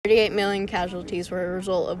38 million casualties were a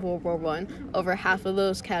result of World War I. Over half of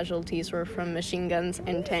those casualties were from machine guns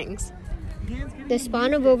and tanks. The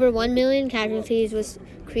spawn of over 1 million casualties was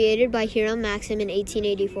created by Hiram Maxim in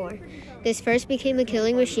 1884. This first became a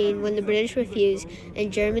killing machine when the British refused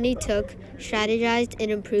and Germany took, strategized,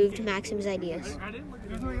 and improved Maxim's ideas.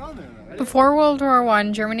 Before World War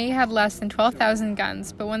I, Germany had less than 12,000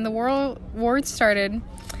 guns, but when the war started,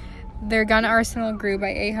 their gun arsenal grew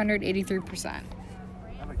by 883%.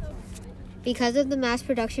 Because of the mass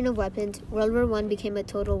production of weapons, World War I became a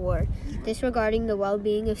total war, disregarding the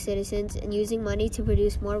well-being of citizens and using money to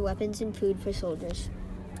produce more weapons and food for soldiers.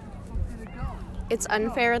 It's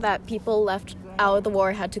unfair that people left out of the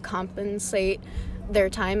war had to compensate their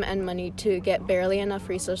time and money to get barely enough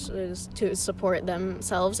resources to support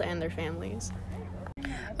themselves and their families.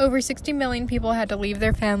 Over 60 million people had to leave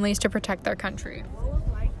their families to protect their country.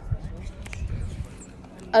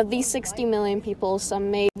 Of these 60 million people, some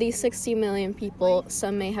may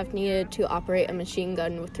have needed to operate a machine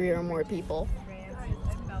gun with 3 or more people.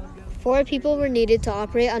 4 people were needed to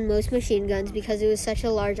operate on most machine guns because it was such a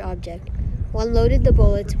large object. 1 loaded the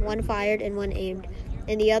bullets, 1 fired, and 1 aimed,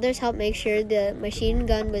 and the others helped make sure the machine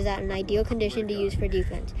gun was at an ideal condition to use for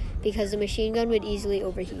defense, because the machine gun would easily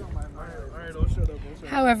overheat.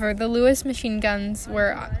 However, the Lewis machine guns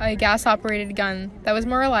were a gas-operated gun that was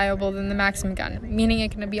more reliable than the Maxim gun, meaning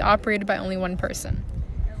it can be operated by only 1 person.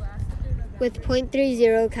 With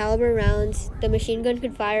 .30 caliber rounds, the machine gun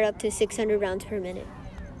could fire up to 600 rounds per minute.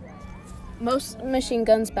 Most machine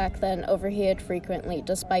guns back then overheated frequently,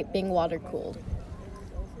 despite being water-cooled.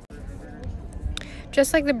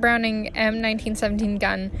 Just like the Browning M1917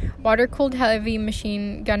 gun, water-cooled heavy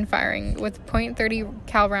machine gun firing with .30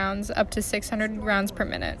 cal rounds up to 600 rounds per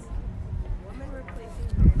minute.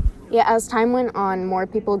 Yeah, as time went on, more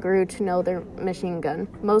people grew to know their machine gun.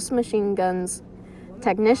 Most machine guns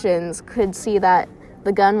technicians could see that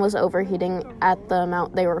the gun was overheating at the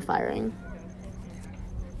amount they were firing.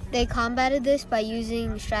 They combated this by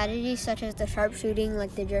using strategies such as the sharpshooting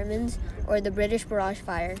like the Germans or the British barrage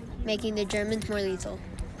fire, making the Germans more lethal.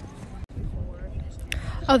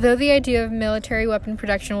 Although the idea of military weapon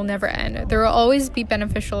production will never end, there will always be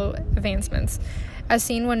beneficial advancements, as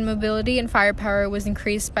seen when mobility and firepower was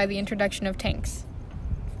increased by the introduction of tanks.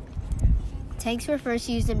 Tanks were first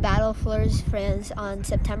used in Battle of Fleurus, France on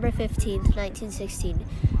September 15, 1916.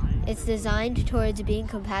 It's designed towards being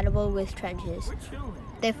compatible with trenches.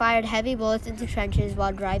 They fired heavy bullets into trenches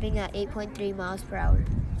while driving at 8.3 miles per hour.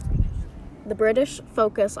 The British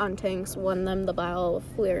focus on tanks won them the Battle of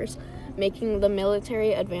Fleurus, making the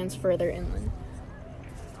military advance further inland.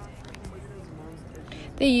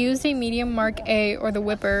 They used a medium Mark A, or the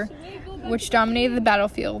Whipper, which dominated the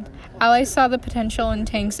battlefield. Allies saw the potential in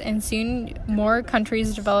tanks, and soon more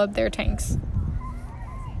countries developed their tanks.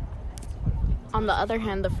 On the other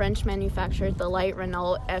hand, the French manufactured the light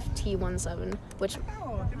Renault FT-17, which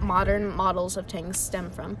modern models of tanks stem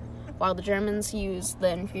from, while the Germans used the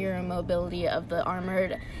inferior mobility of the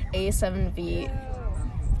armored A7V.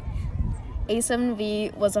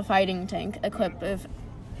 A7V was a fighting tank equipped with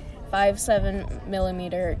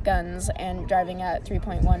 5.7mm guns and driving at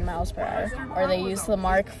 3.1 miles per hour, or they used the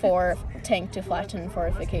Mark IV tank to flatten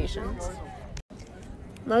fortifications.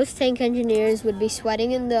 Most tank engineers would be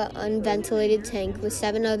sweating in the unventilated tank with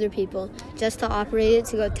 7 other people just to operate it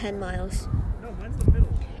to go 10 miles.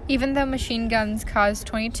 Even though machine guns caused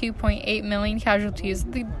 22.8 million casualties,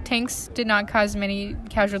 the tanks did not cause many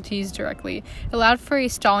casualties directly. It allowed for a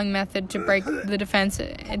stalling method to break the defense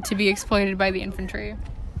and to be exploited by the infantry.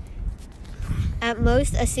 At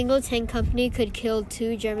most, a single tank company could kill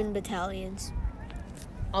 2 German battalions.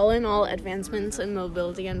 All in all, advancements in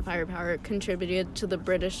mobility and firepower contributed to the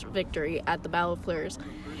British victory at the Battle of Fleurus,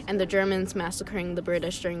 and the Germans massacring the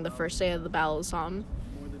British during the first day of the Battle of Somme.